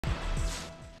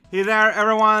Hey there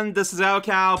everyone, this is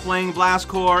Cow playing Blast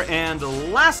Corps, and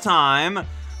last time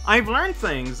I've learned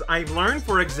things. I've learned,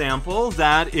 for example,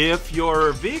 that if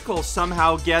your vehicle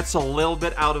somehow gets a little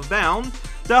bit out of bounds,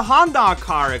 the hot dog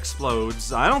car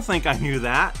explodes. I don't think I knew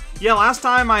that. Yeah, last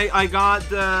time I got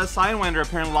the Sidewinder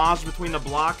apparently lost between a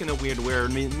block and a weird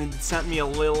and it sent me a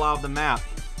little out of the map.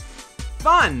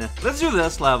 Fun! Let's do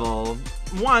this level.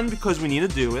 1, because we need to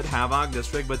do it, Havoc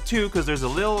District, but 2, because there's a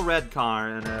little red car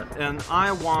in it, and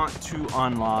I want to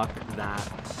unlock that.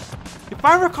 If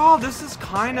I recall, this is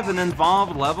kind of an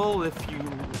involved level if you,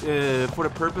 for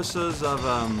the purposes of,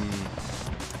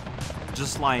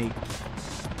 just like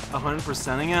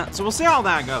 100%ing it. So we'll see how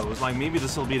that goes. Like, maybe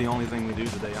this will be the only thing we do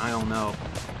today, I don't know.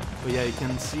 But yeah, you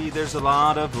can see there's a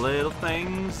lot of little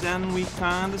things, and we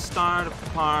kind of start a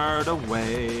part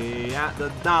away at the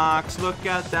docks. Look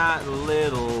at that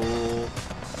little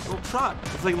truck.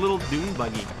 It's like a little dune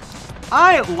buggy.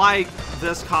 I like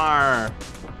this car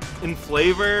in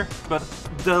flavor, but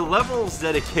the levels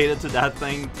dedicated to that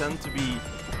thing tend to be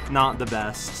not the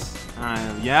best.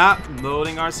 Yeah,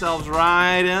 loading ourselves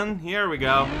right in. Here we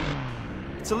go.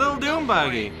 It's a little dune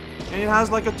buggy. And it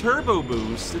has like a turbo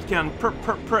boost. It can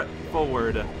prr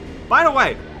forward. By the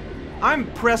way, I'm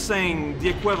pressing the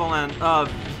equivalent of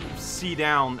C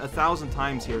down 1,000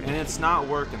 times here, and it's not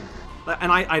working. And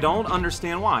I don't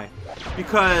understand why.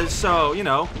 Because, so, you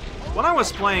know, when I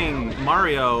was playing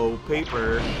Mario,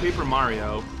 Paper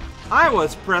Mario, I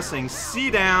was pressing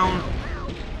C down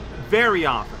very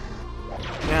often.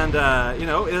 And, you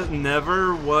know, it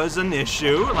never was an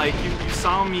issue. Like, you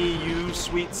saw me use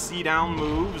sweet C-down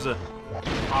moves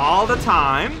all the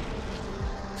time.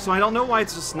 So I don't know why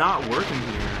it's just not working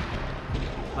here.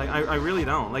 Like, I really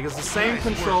don't. Like, it's the same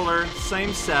controller,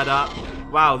 same setup.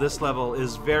 Wow, this level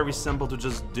is very simple to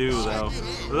just do, though.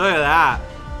 Look at that.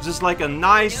 Just like a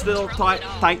nice little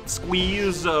tight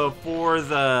squeeze for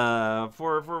the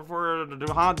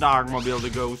hot dog mobile to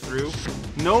go through.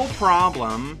 No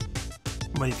problem.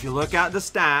 But if you look at the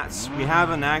stats, we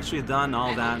haven't actually done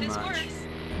all that much.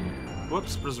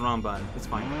 Whoops, press the wrong button. It's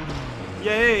fine.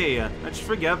 Yay! I just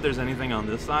forget if there's anything on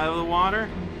this side of the water.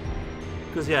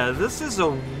 Because, yeah, this is a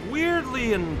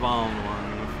weirdly involved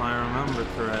one, if I remember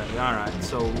correctly. Alright,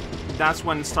 so that's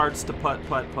when it starts to putt.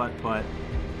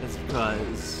 It's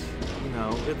because, you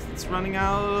know, it's running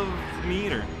out of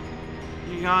meter.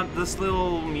 You got this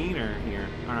little meter here.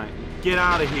 Alright, get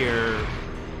out of here.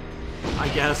 I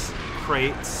guess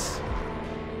crates.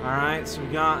 Alright, so we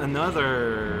got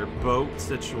another boat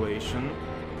situation.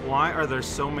 Why are there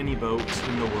so many boats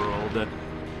in the world?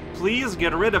 Please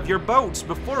get rid of your boats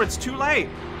before it's too late.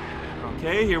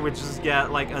 Okay, here we just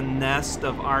get like a nest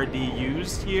of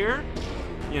RDUs here.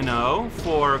 You know,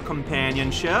 for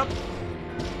companionship.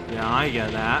 Yeah, I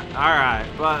get that. Alright,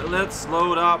 but let's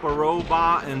load up a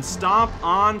robot and stomp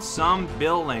on some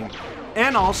building.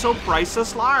 And also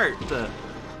priceless art.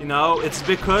 You know, it's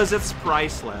because it's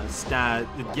priceless that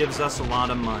it gives us a lot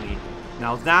of money.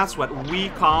 Now that's what we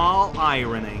call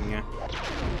ironing.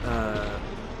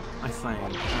 I think.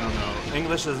 I don't know.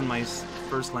 English isn't my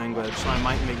first language, so I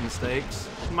might make mistakes.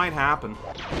 It might happen.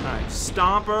 Alright,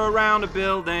 stomp around the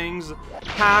buildings.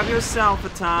 Have yourself a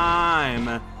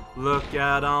time. Look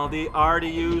at all the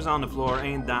RDUs on the floor.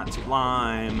 Ain't that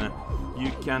sublime? You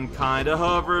can kind of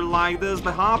hover like this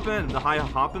by hopping.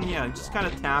 Yeah, just kind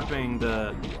of tapping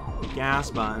the gas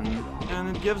button.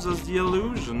 And it gives us the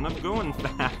illusion of going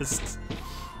fast.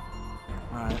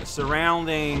 Alright,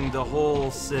 surrounding the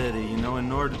whole city, you know,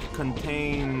 in order to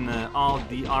contain all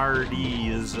the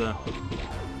RDs.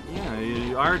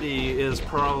 Yeah, RD is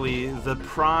probably the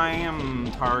prime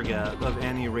target of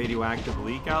any radioactive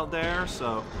leak out there,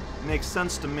 so it makes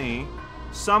sense to me.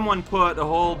 Someone put a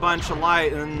whole bunch of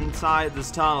light inside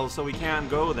this tunnel so we can't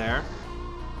go there.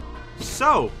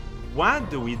 So, what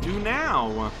do we do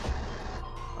now?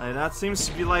 Like, that seems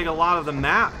to be like a lot of the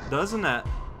map, doesn't it?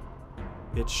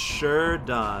 It sure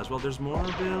does. Well, there's more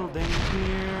buildings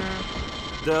here.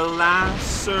 The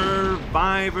last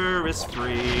survivor is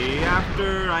free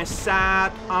after I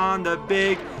sat on the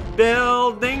big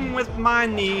building with my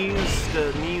knees.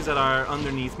 The knees that are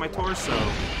underneath my torso.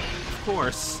 Of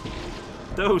course.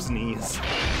 Those knees.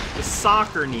 The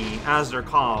soccer knee, as they're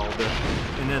called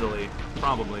in Italy.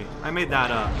 Probably. I made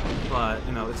that up, but,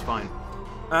 you know, it's fine.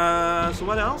 So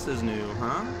what else is new,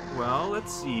 huh? Well,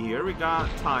 let's see here. We got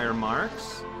tire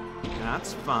marks.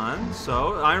 That's fun.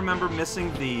 So, I remember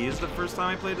missing these the first time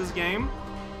I played this game.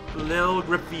 Little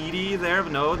graffiti there,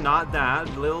 but no, not that.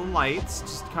 Little lights,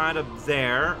 just kind of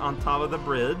there on top of the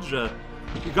bridge.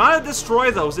 You gotta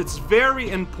destroy those. It's very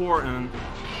important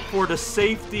for the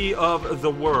safety of the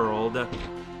world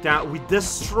that we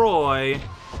destroy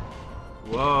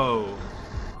Whoa.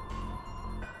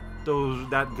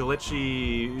 That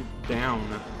glitchy down.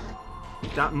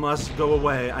 That must go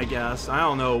away, I guess. I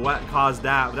don't know what caused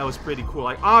that, but that was pretty cool.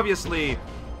 Like, obviously,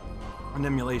 an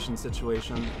emulation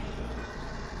situation.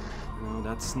 No,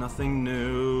 that's nothing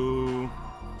new.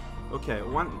 Okay,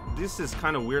 this is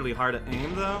kind of weirdly hard to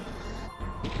aim, though.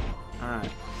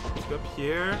 Alright, let's go up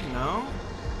here. No?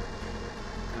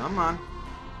 Come on.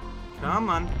 Come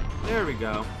on. There we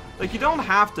go. Like, you don't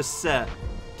have to set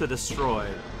to destroy.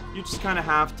 You just kind of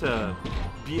have to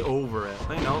be over it.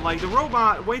 You know, like, the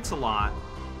robot waits a lot.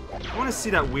 I want to see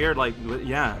that weird, like,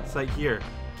 yeah, it's like here.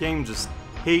 Game just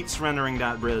hates rendering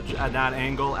that bridge at that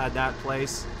angle, at that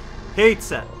place.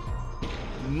 Hates it.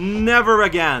 Never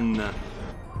again.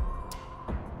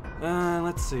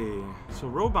 Let's see. So,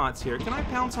 robots here. Can I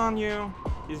pounce on you?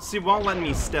 You see, it won't let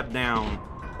me step down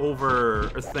over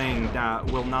a thing that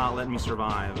will not let me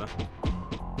survive.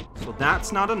 So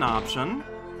that's not an option.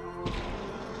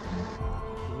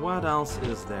 What else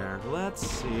is there? Let's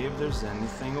see if there's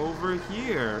anything over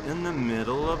here in the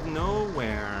middle of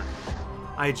nowhere.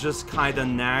 I just kind of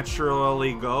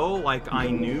naturally go like I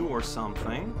knew or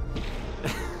something.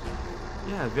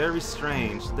 Yeah, very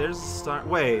strange. There's a start.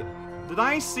 Wait, did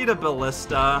I see the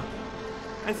ballista?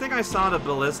 I think I saw the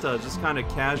ballista just kind of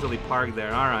casually parked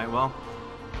there. Alright, well,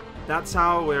 that's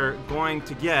how we're going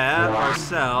to get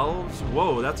ourselves...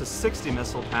 Whoa, that's a 60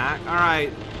 missile pack.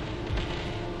 Alright.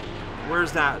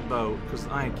 Where's that boat? Because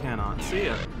I cannot see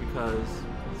it. Because,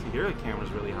 see here, the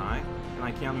camera's really high. And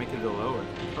I can't make it go lower.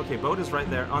 Okay, boat is right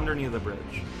there, underneath the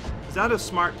bridge. Is that a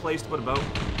smart place to put a boat?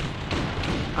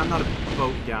 I'm not a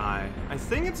boat guy. I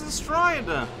think it's destroyed.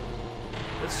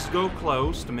 Let's go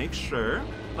close to make sure.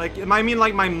 Like, I mean,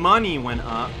 like, my money went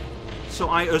up. So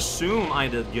I assume I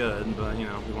did good, but, you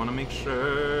know, we want to make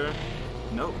sure...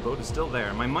 Nope, boat is still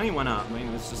there. My money went up. I mean,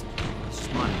 it's just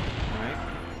money,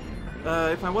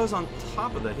 alright? If I was on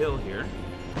top of the hill here...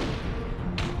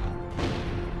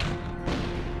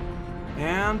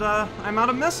 And, I'm out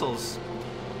of missiles.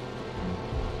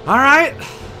 Alright,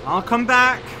 I'll come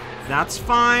back. That's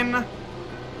fine.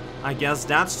 I guess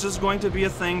that's just going to be a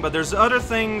thing, but there's other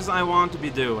things I want to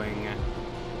be doing.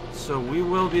 So we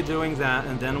will be doing that,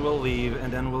 and then we'll leave,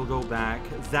 and then we'll go back.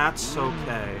 That's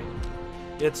okay.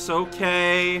 It's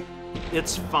okay.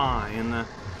 It's fine.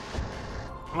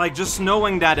 Like, just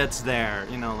knowing that it's there,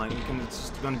 you know, like, it's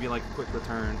just going to be like a quick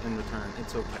return, in return.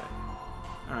 It's okay.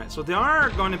 Alright, so there are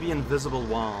going to be invisible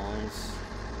walls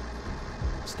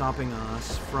stopping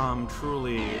us from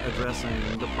truly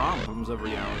addressing the problems of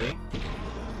reality.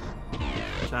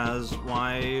 Which is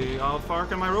why, how far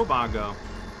can my robot go?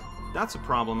 That's a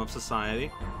problem of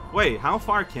society. Wait, how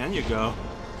far can you go?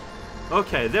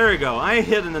 Okay, there you go. I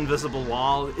hit an invisible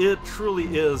wall. It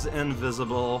truly is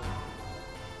invisible.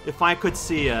 If I could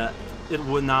see it, it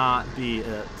would not be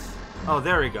it. Oh,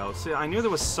 there we go. See, I knew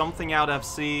there was something out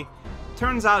FC.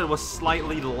 Turns out it was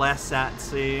slightly less at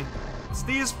sea. It's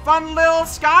these fun little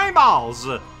sky balls.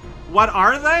 What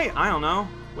are they? I don't know.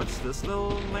 What's this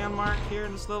little landmark here,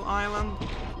 this little island?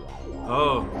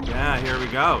 Oh, yeah, here we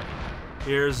go.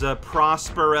 Here's a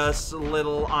prosperous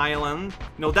little island.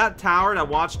 You know, that tower, that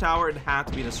watchtower, it had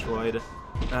to be destroyed.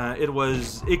 It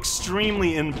was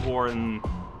extremely important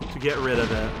to get rid of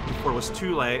it before it was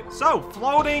too late. So,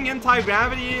 floating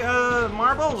anti-gravity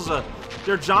marbles.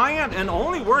 They're giant and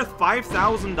only worth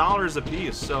 $5,000 a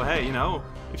piece. So, hey, you know,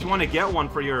 if you want to get one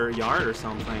for your yard or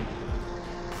something.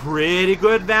 Pretty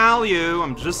good value,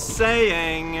 I'm just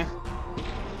saying.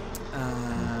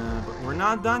 But we're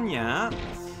not done yet.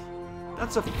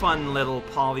 That's a fun little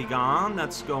polygon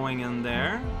that's going in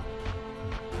there.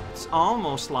 It's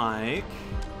almost like...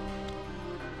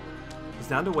 Is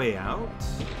that a way out?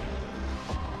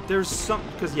 There's some...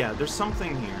 Because, yeah, there's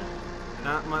something here.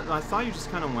 I thought you just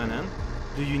kind of went in.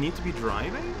 Do you need to be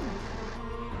driving?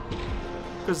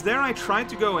 Because there I tried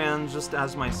to go in just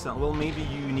as myself. Well, maybe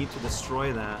you need to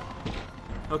destroy that.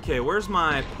 Okay, where's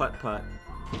my putt-putt?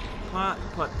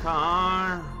 Putt-putt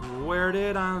car, where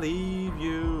did I leave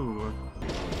you?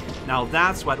 Now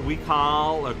that's what we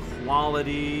call a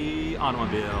quality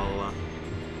automobile.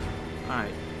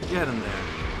 Alright, get in there.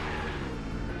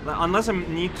 Unless I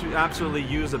need to absolutely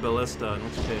use a ballista, in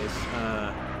which case,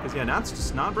 because yeah, that's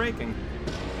just not braking.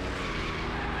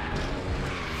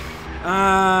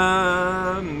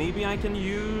 Maybe I can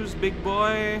use Big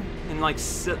Boy and like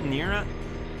sit near it.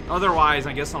 Otherwise,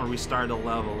 I guess I'll restart the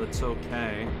level. It's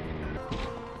okay.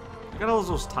 Look at all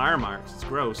those tire marks. It's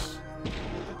gross.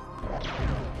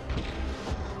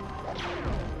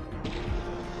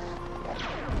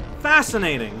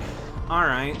 Fascinating.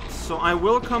 Alright, so I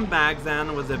will come back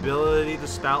then with the ability to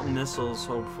spout missiles,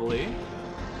 hopefully.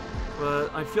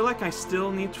 But I feel like I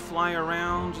still need to fly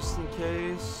around just in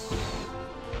case.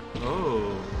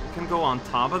 Oh, you can go on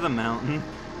top of the mountain.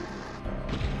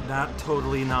 That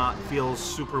totally not feels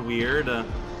super weird.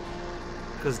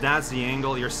 Because that's the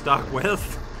angle you're stuck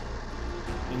with.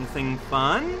 Anything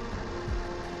fun?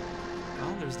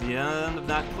 Well, there's the end of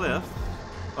that cliff.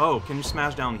 Oh, can you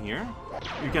smash down here?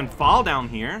 You can fall down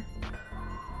here.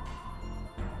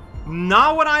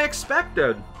 Not what I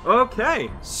expected. Okay,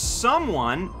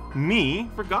 someone, me,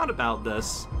 forgot about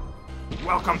this.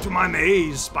 Welcome to my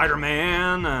maze,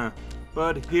 Spider-Man.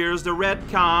 But here's the red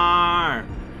car.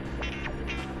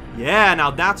 Yeah,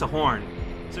 now that's a horn.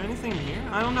 Is there anything here?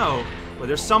 I don't know. But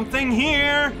there's something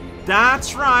here.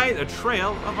 That's right, a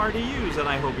trail of RDUs that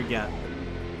I hope you get.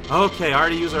 Okay,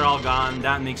 RDUs are all gone.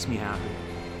 That makes me happy.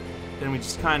 Then we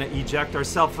just kind of eject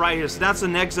ourselves right here. So that's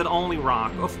an exit-only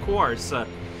rock, of course.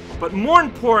 But more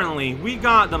importantly, we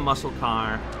got the muscle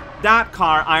car. That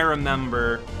car, I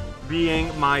remember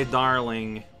being my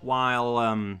darling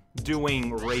while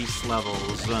doing race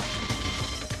levels.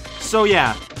 So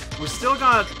yeah, we still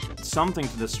got something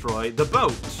to destroy. The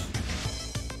boat.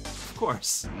 Of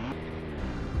course.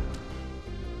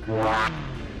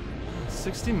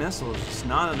 60 missiles is just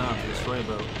not enough to destroy a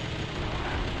boat.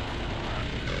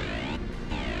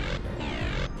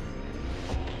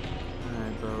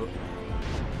 Alright, boat.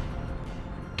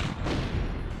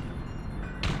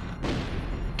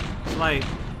 It's like,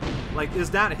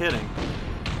 is that hitting?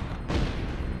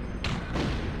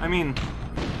 I mean,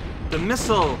 the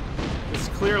missile is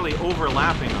clearly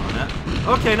overlapping on it.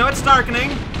 Okay, no, it's darkening.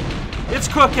 It's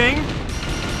cooking.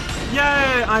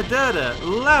 Yay, I did it.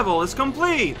 Level is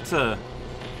complete.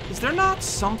 Is there not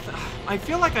something? I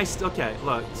feel like I still... Okay,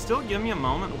 look, still give me a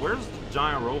moment. Where's the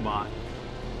giant robot?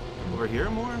 Over here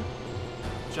more?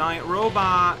 Giant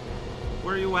robot.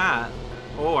 Where are you at?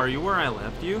 Oh, are you where I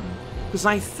left you? Because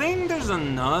I think there's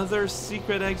another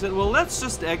secret exit. Well, let's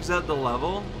just exit the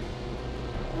level.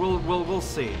 We'll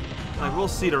see. Like, we'll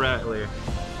see directly.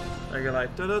 Like, you're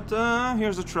like, da-da-da,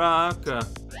 here's a truck.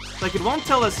 Like, it won't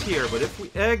tell us here, but if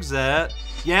we exit...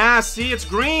 Yeah, see, it's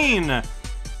green!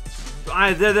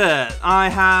 I did it. I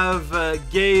have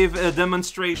gave a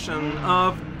demonstration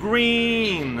of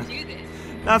green.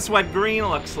 That's what green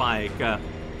looks like.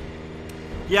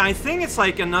 Yeah, I think it's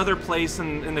like another place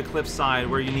in the cliffside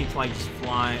where you need to like just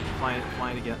fly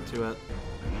to get to it.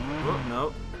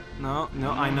 Oh,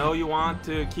 no, I know you want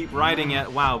to keep riding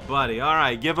it. Wow, buddy. All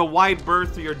right, give a wide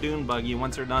berth to your dune buggy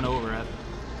once you're done over it.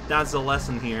 That's the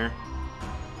lesson here.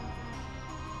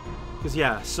 Because,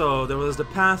 yeah, so there was the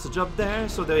passage up there.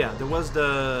 So, there was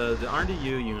the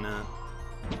RDU unit.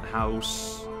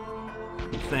 House.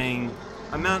 Thing.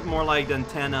 I meant more like the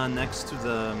antenna next to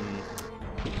the...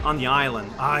 on the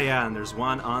island. Ah, yeah, and there's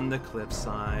one on the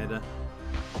cliffside.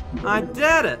 I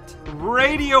did it!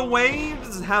 Radio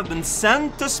waves have been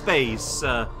sent to space.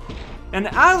 And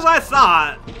as I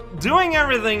thought, doing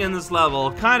everything in this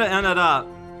level kind of ended up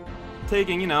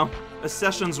taking, you know, a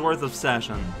session's worth of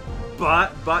session.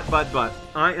 But,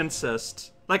 I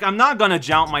insist. Like, I'm not gonna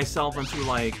jump myself into,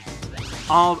 like,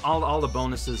 all the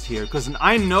bonuses here, because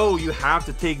I know you have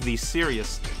to take these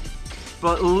seriously.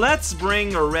 But let's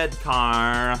bring a red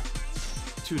car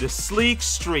to the sleek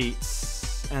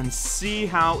streets and see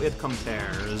how it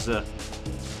compares. They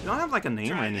don't have, like, a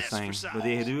name or anything, but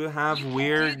they do have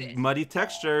weird, muddy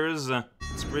textures.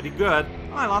 It's pretty good.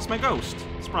 Oh, I lost my ghost.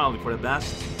 It's probably for the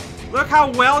best. Look how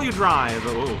well you drive.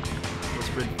 Oh. That's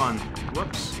pretty fun.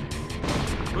 Whoops.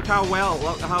 Look how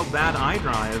bad I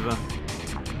drive.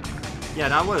 Yeah,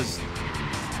 that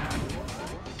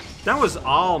was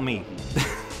all me.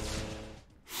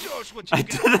 I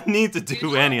didn't need to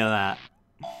do any of that.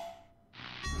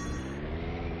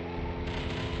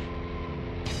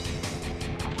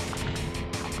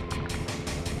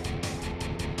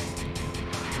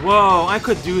 Whoa, I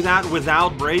could do that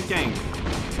without braking.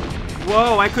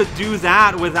 Whoa, I could do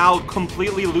that without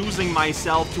completely losing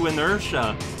myself to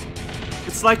inertia.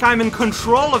 It's like I'm in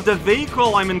control of the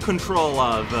vehicle I'm in control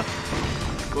of.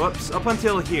 Whoops, up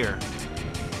until here.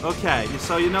 Okay,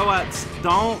 so you know what?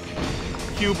 Don't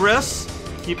hubris.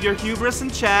 Keep your hubris in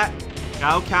check.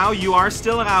 Cow, you are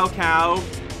still a cow.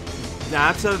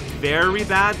 That's a very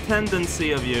bad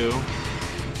tendency of you.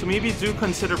 So maybe do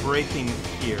consider braking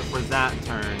here for that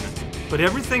turn. But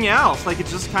everything else, like, it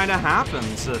just kind of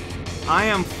happens. I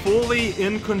am fully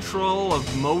in control of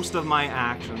most of my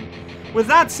action. With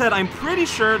that said, I'm pretty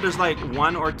sure there's like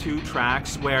 1 or 2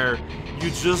 tracks where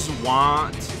you just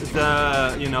want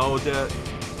the, you know, the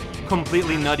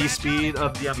completely nutty speed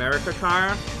of the America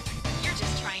car. You're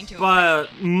just trying to...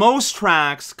 But most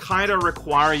tracks kind of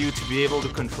require you to be able to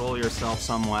control yourself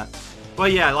somewhat.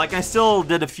 But yeah, like I still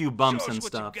did a few bumps and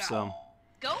stuff, so.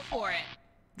 Go for it.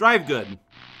 Drive good.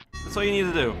 That's all you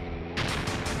need to do.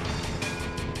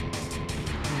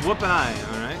 Whoop an eye,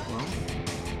 alright, well.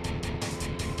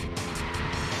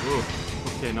 Ooh,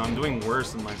 okay, no, I'm doing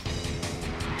worse than my...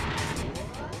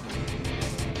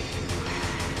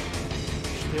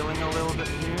 Stealing a little bit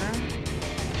here.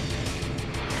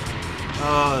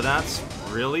 Oh, that's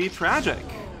really tragic.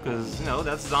 Because, you know,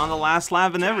 that's on the last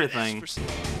lap and everything.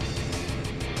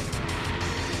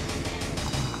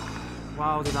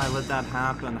 How did I let that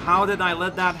happen? How did I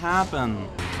let that happen?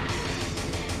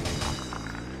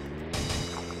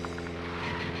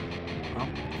 Well,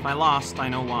 if I lost, I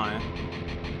know why.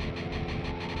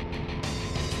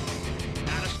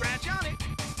 Not a scratch on it.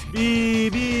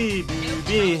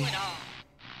 B.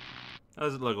 How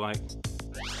does it look like?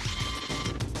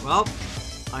 Well,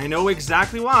 I know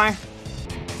exactly why.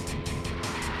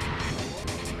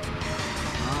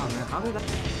 Oh man, how did that...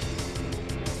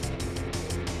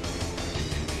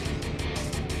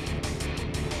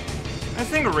 I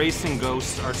think racing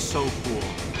ghosts are so cool.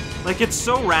 Like, it's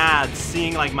so rad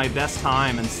seeing, like, my best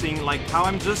time and seeing, like, how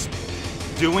I'm just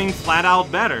doing flat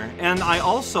out better. And I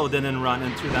also didn't run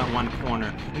into that one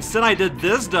corner. Instead, I did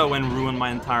this, though, and ruined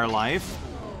my entire life,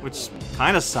 which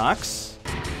kind of sucks.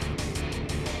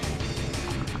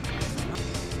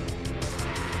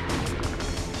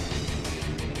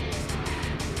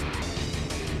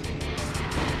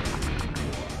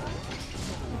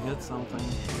 I hit something.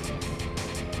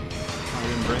 I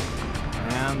didn't break.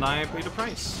 And I paid a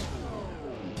price.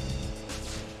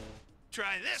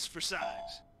 Try this for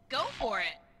size. Go for it.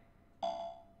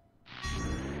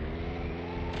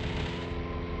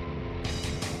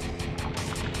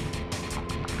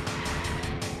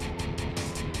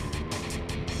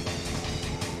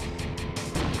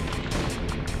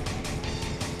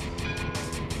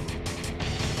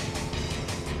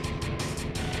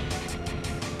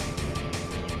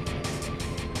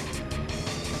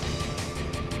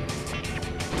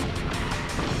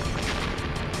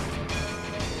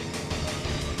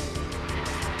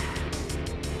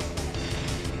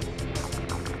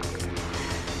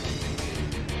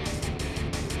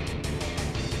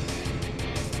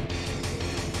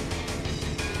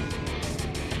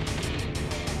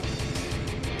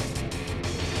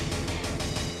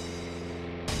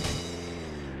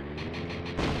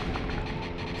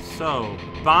 So,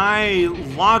 by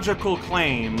logical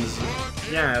claims,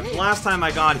 yeah, the last time I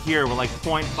got here with like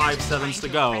 0.5 seconds to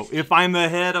go, if I'm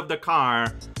ahead of the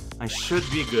car, I should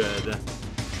be good.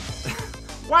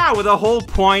 Wow, with a whole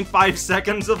 0.5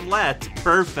 seconds of let.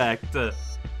 Perfect.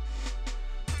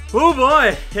 Oh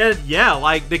boy, yeah,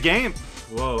 like the game.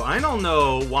 Whoa, I don't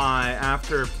know why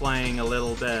after playing a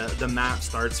little bit, the map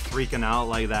starts freaking out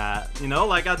like that. You know,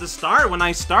 like at the start, when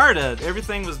I started,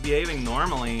 everything was behaving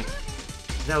normally.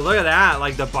 Now look at that,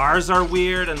 like the bars are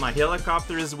weird and my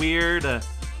helicopter is weird.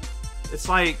 It's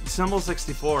like Symbol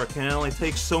 64 can only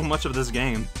take so much of this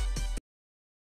game.